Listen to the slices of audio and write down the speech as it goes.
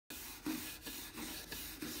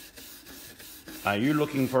Are you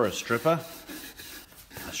looking for a stripper?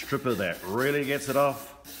 A stripper that really gets it off?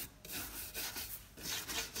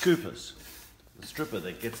 Cooper's. The stripper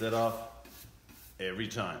that gets it off every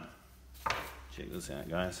time. Check this out,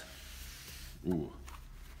 guys. Ooh.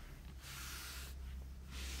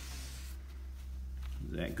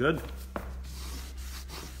 Is that good?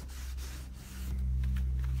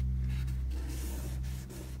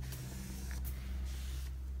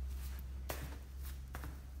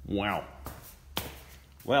 Wow.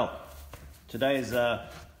 Well, today's a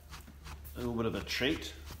little bit of a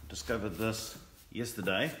treat. Discovered this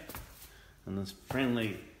yesterday, and this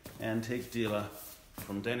friendly antique dealer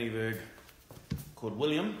from Dannyburg called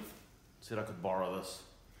William said I could borrow this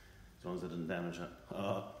as long as I didn't damage it.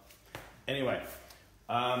 Anyway,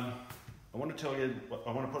 I want to tell you,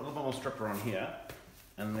 I want to put a little bit more stripper on here,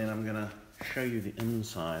 and then I'm going to show you the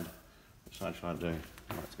inside. Which side should I do?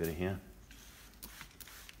 Oh, it's better here.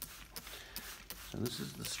 So this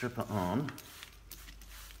is the stripper on.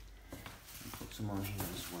 I'll put some on here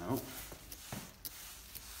as well.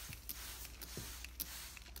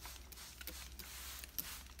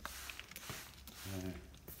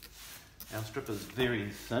 So, our stripper is very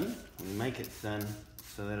thin. We make it thin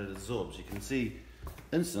so that it absorbs. You can see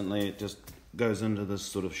instantly it just goes into this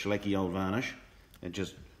sort of shellacky old varnish. It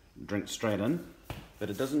just drinks straight in, but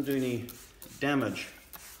it doesn't do any damage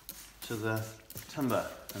to the timber.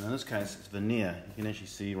 And in this case it's veneer. You can actually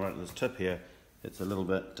see right at this tip here it's a little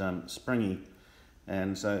bit springy,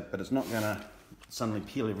 and so, but it's not going to suddenly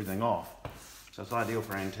peel everything off. So it's ideal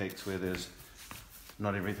for antiques where there's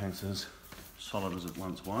not everything's as solid as it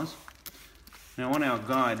once was. Now on our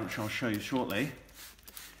guide, which I'll show you shortly,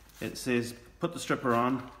 it says put the stripper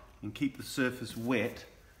on and keep the surface wet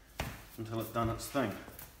until it's done its thing.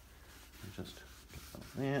 I'll just get up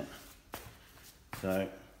there.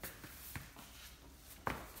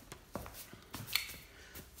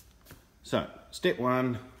 So step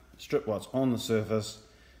one, strip what's on the surface,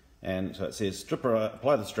 and so it says stripper,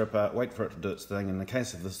 apply the stripper, wait for it to do its thing. In the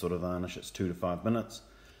case of this sort of varnish, it's 2 to 5 minutes,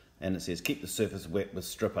 and it says keep the surface wet with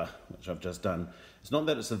stripper, which I've just done. It's not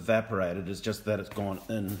that it's evaporated, it's just that it's gone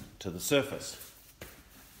in to the surface.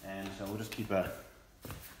 And so we'll just keep an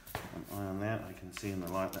eye on that. I can see in the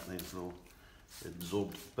light that there's little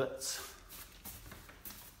absorbed bits.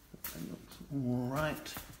 That looks all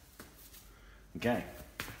right. Okay.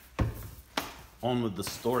 On with the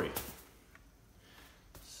story.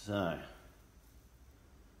 So,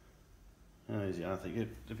 I think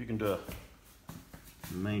if you can do a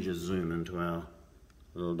major zoom into our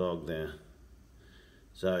little dog there.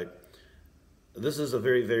 So, this is a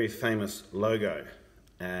very, very famous logo,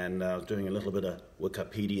 and I was doing a little bit of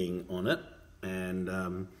Wikipediaing on it, and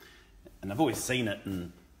I've always seen it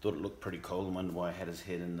and thought it looked pretty cool and wondered why it had his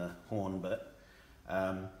head in the horn bit,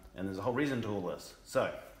 and there's a whole reason to all this.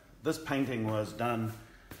 So, this painting was done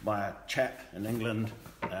by a chap in England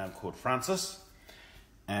called Francis,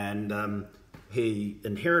 and he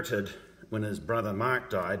inherited, when his brother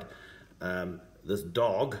Mark died, this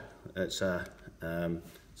dog. It's a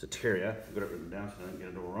terrier. I've got it written down so I don't get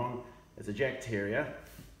it all wrong. It's a Jack Terrier,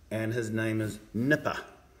 and his name is Nipper.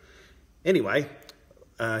 Anyway,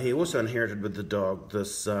 he also inherited with the dog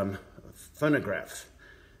this phonograph.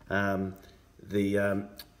 And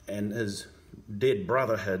his dead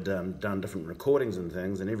brother had done different recordings and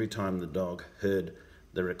things, and every time the dog heard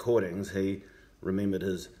the recordings, he remembered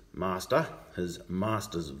his master's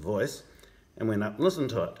voice, and went up and listened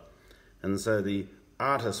to it. And so the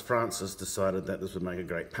artist Francis decided that this would make a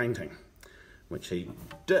great painting, which he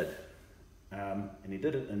did. And he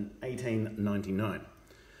did it in 1899.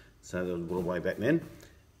 So that was a little way back then.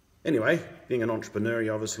 Anyway, being an entrepreneur, he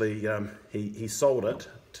obviously he sold it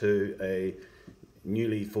to a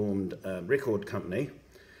newly formed record company,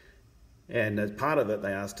 and as part of it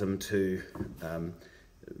they asked him to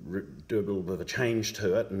do a little bit of a change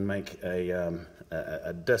to it and make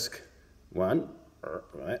a disc one,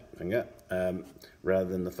 right finger, rather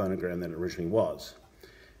than the phonogram that it originally was,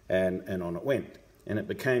 and on it went, and it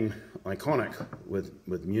became iconic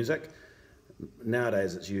with music.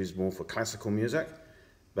 Nowadays it's used more for classical music,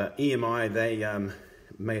 but EMI, they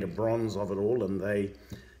made a bronze of it all, and they,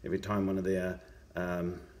 every time one of their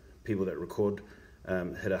people that record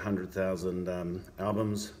hit 100,000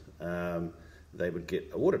 albums, they would get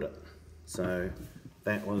awarded it. So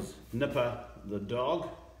that was Nipper the dog.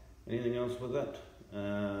 Anything else with it?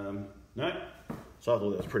 No? So I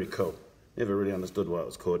thought that was pretty cool. Never really understood why it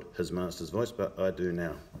was called His Master's Voice, but I do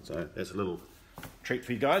now. So that's a little treat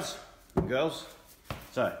for you guys and girls.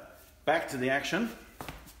 So back to the action.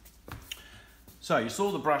 So you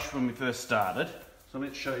saw the brush when we first started, so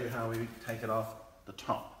let's show you how we take it off the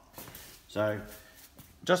top. So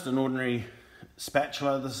just an ordinary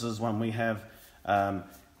spatula. This is one we have, and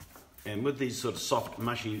with these sort of soft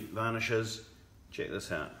mushy varnishes, check this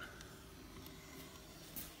out.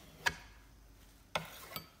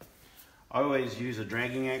 I always use a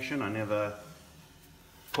dragging action, I never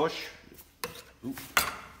push. Oop.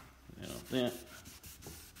 There.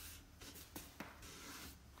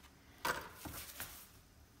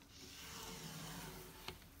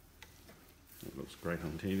 It looks great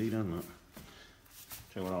on TV, doesn't it?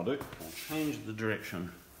 Tell you what I'll do, I'll change the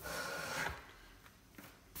direction.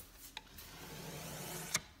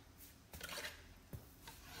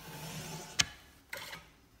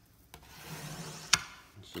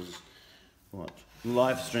 This is what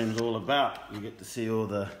live stream's all about. You get to see all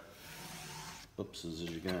the oopses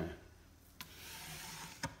as you go.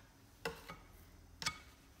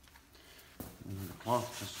 And the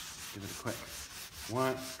cloth, just give it a quick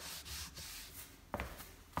wipe.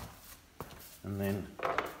 And then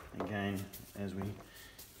again, as we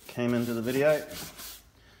came into the video,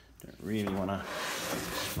 don't really want to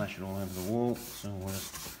splash it all over the wall, so we'll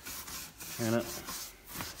just turn it.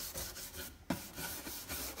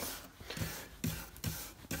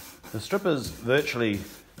 The strip is virtually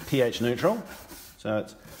pH neutral, so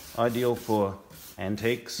it's ideal for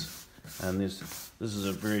antiques, and this is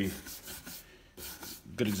a very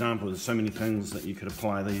good example. There's so many things that you could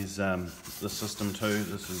apply this system to.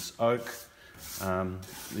 This is oak,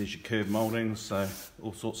 there's your curved mouldings, so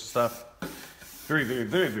all sorts of stuff. Very, very,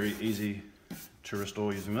 very, very easy to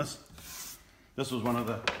restore using this. This was one of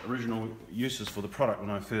the original uses for the product when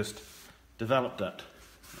I first developed it,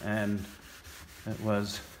 and it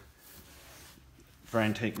was for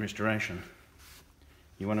antique restoration.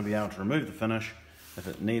 You want to be able to remove the finish if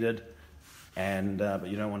it needed, and but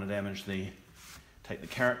you don't want to damage take the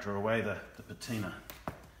character away, the patina.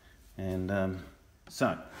 And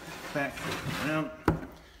so back around.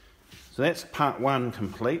 So that's part one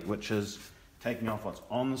complete, which is taking off what's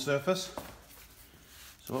on the surface.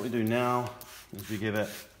 So what we do now is we give it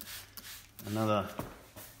another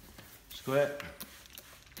squirt.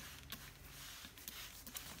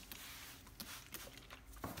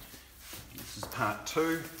 This is part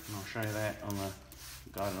two, and I'll show you that on the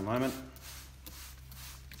guide in a moment.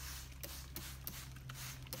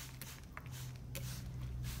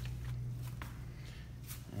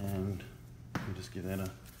 And we'll just give that a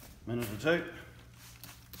minute or two.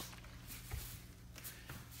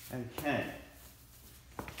 Okay.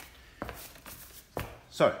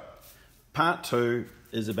 So, part two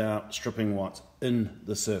is about stripping what's in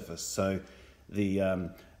the surface. So the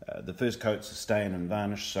first coats are stain and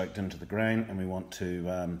varnish soaked into the grain, and we want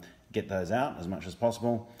to get those out as much as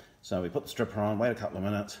possible. So we put the stripper on, wait a couple of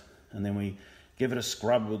minutes, and then we give it a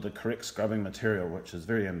scrub with the correct scrubbing material, which is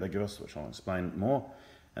very ambiguous, which I'll explain more,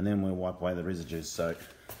 and then we'll wipe away the residues. So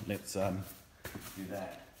let's do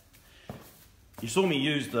that. You saw me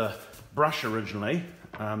use the brush originally.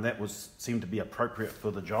 That seemed to be appropriate for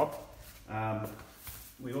the job.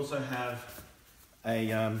 We also have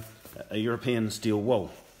a European steel wool.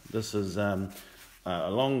 This is a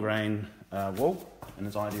long grain wool, and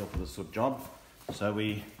it's ideal for this sort of job. So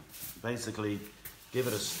we basically give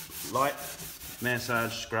it a light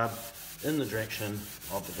massage scrub in the direction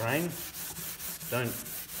of the grain. Don't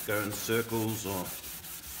go in circles or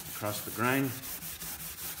across the grain.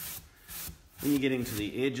 When you're getting to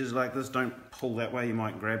the edges like this, don't pull that way. You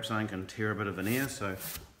might grab something and tear a bit of veneer, so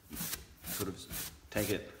sort of take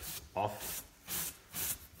it off.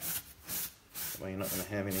 That way you're not going to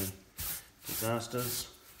have any disasters.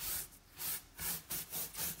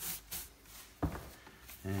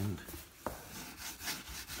 And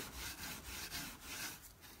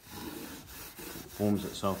it forms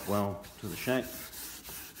itself well to the shape.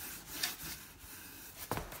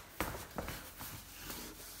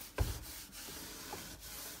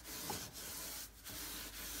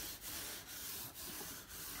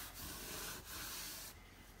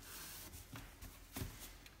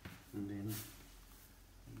 And then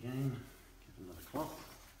again, get another cloth.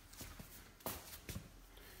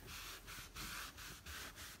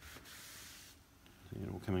 See it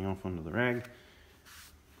all coming off onto the rag.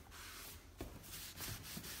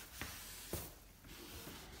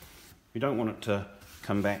 We don't want it to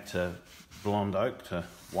come back to blonde oak, to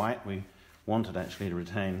white. We want it actually to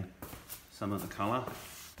retain some of the colour.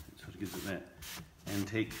 It sort of gives it that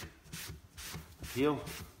antique appeal.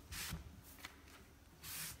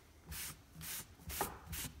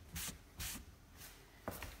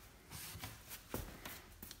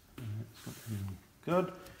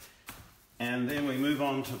 Good. And then we move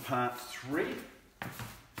on to part three,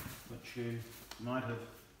 which you might have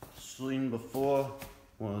seen before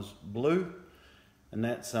was blue, and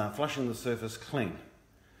that's flushing the surface clean.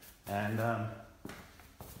 And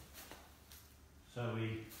the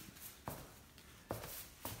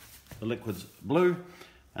liquid's blue,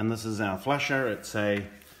 and this is our flusher. It's a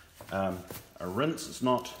rinse. It's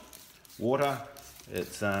not water.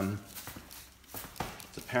 It's a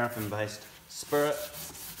paraffin-based spirit,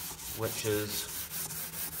 which is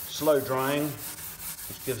slow drying,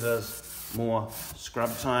 which gives us more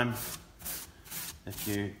scrub time. If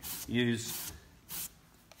you use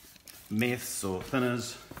meths or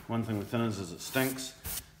thinners, one thing with thinners is it stinks,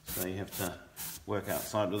 so you have to work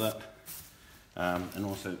outside with it. And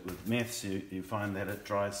also with meths, you find that it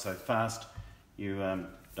dries so fast you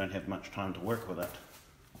don't have much time to work with it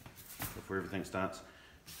before everything starts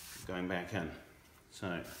going back in.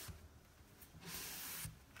 So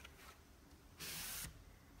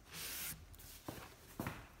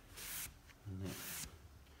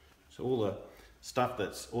all the stuff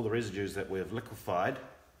all the residues that we've liquefied,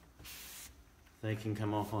 they can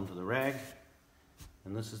come off onto the rag,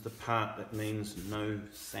 and this is the part that means no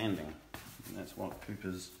sanding, and that's what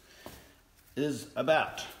Cooper's is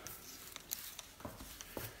about.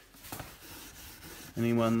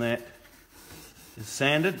 Anyone that is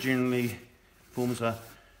sanded generally forms a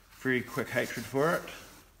very quick hatred for it,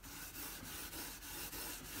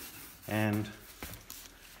 and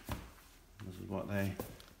this is what they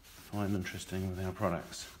find interesting with our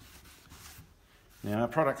products. Now, our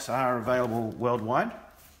products are available worldwide.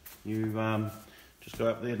 You just go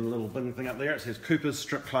up there to the little bing thing up there, it says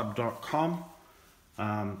coopersstripclub.com.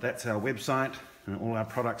 That's our website, and all our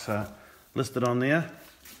products are listed on there.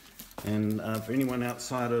 And for anyone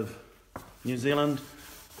outside of New Zealand,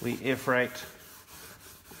 we air freight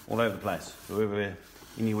all over the place.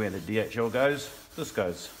 Anywhere the DHL goes, this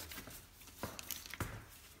goes.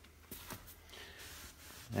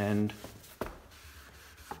 And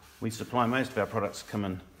we supply most of our products come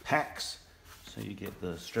in packs, so you get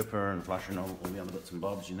the stripper and flusher and all the other bits and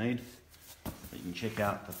bobs you need. But you can check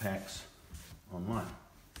out the packs online.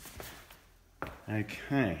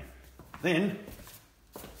 Okay, then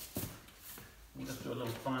we'll just do a little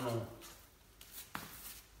final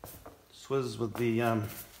swizz with the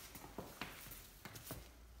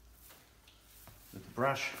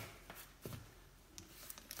brush.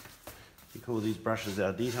 We call these brushes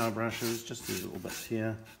our detail brushes, just these little bits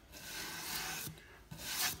here.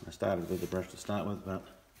 I started with the brush to start with, but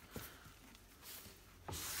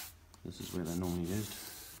this is where they're normally used.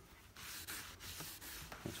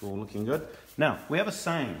 That's all looking good. Now, we have a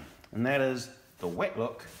saying, and that is, the wet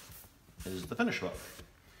look is the finish look.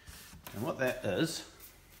 And what that is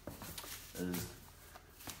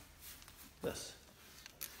this.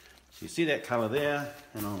 So you see that colour there,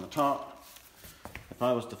 and on the top, if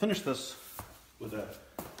I was to finish this with a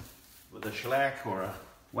shellac or a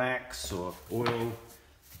wax or oil,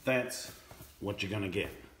 that's what you're going to get.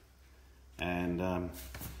 And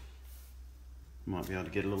might be able to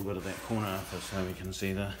get a little bit of that corner after so we can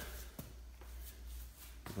see the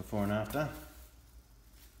before and after.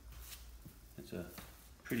 It's a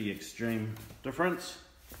pretty extreme difference.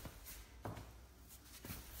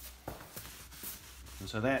 And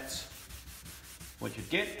so that's what you'd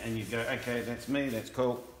get, and you go, okay, that's me, that's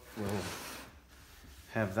cool, we'll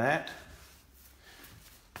have that.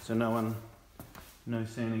 So no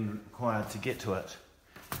sanding required to get to it.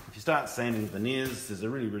 If you start sanding veneers, there's a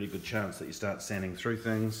really, really good chance that you start sanding through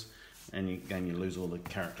things, and you lose all the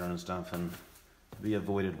character and stuff, and be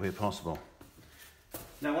avoided where possible.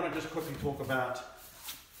 Now I want to just quickly talk about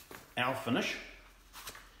our finish.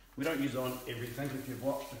 We don't use it on everything. If you've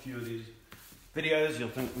watched a few of these videos, you'll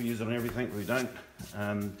think we use it on everything. We don't.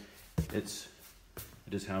 It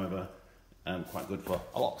is, however, quite good for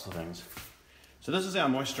lots of things. So this is our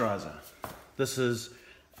moisturizer. This is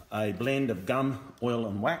a blend of gum, oil,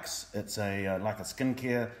 and wax. It's like a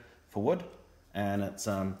skincare for wood, and it's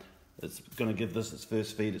going to give this its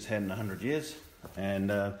first feed it's had in 100 years. And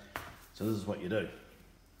so this is what you do.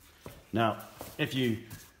 Now, if you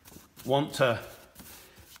want to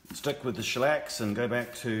stick with the shellacs and go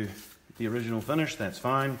back to the original finish, that's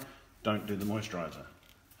fine. Don't do the moisturizer.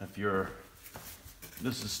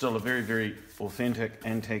 This is still a very, very authentic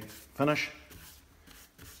antique finish.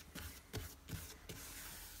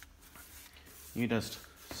 You just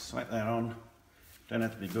slap that on. Don't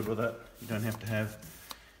have to be good with it. You don't have to have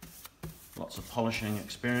lots of polishing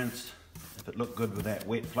experience. If it looked good with that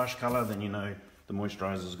wet flush colour, then you know the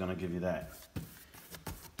moisturizer is going to give you that.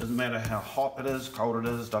 Doesn't matter how hot it is, cold it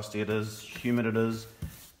is, dusty it is, humid it is,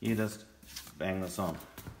 you just bang this on.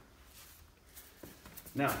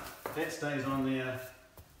 Now, that stays on there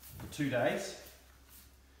for 2 days,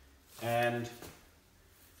 and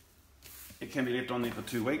it can be left on there for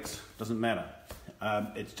 2 weeks, doesn't matter.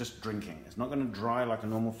 It's just drinking. It's not going to dry like a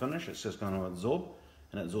normal finish, it's just going to absorb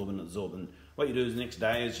and absorb and absorb. And what you do is the next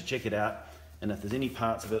day is you check it out, and if there's any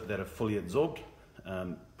parts of it that are fully absorbed,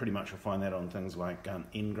 pretty much you'll find that on things like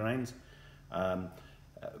end grains.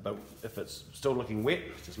 But if it's still looking wet,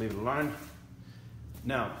 just leave it alone.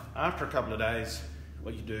 Now, after a couple of days,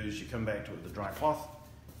 what you do is you come back to it with a dry cloth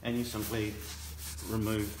and you simply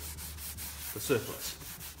remove the surplus.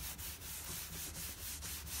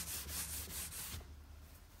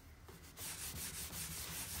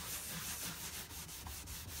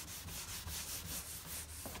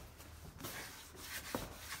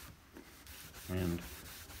 And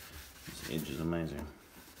this edge is amazing.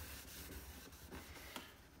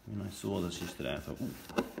 When I saw this yesterday, I thought, ooh,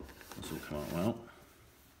 this will come out well.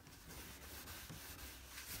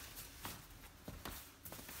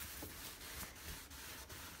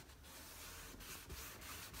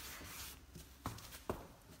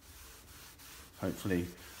 Hopefully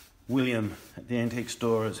William at the antique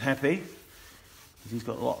store is happy, because he's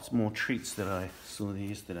got lots more treats that I saw there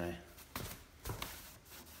yesterday,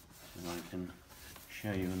 and I can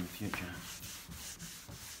show you in the future.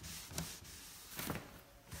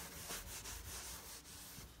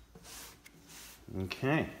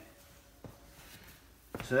 Okay,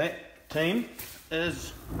 so that team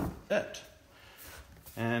is it,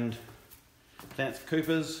 and that's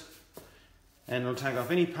Cooper's, and it'll take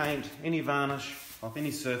off any paint, any varnish off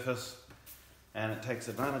any surface, and it takes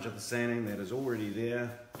advantage of the sanding that is already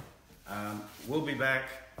there. We'll be back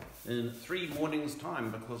in 3 mornings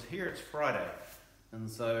time, because here it's Friday, and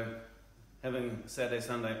so having Saturday,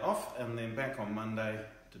 Sunday off, and then back on Monday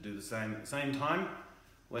to do the same at the same time,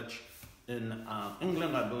 which in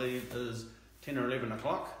England I believe is 10 or 11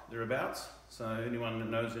 o'clock, thereabouts. So anyone that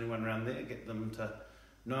knows anyone around there, get them to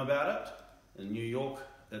know about it. In New York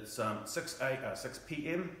it's 6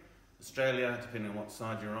 p.m. Australia, depending on what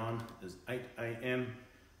side you're on, is 8 a.m.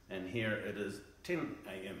 and here it is 10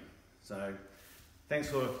 a.m. So thanks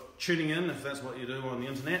for tuning in if that's what you do on the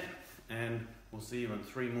internet, and we'll see you in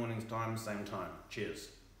 3 mornings time, same time. Cheers.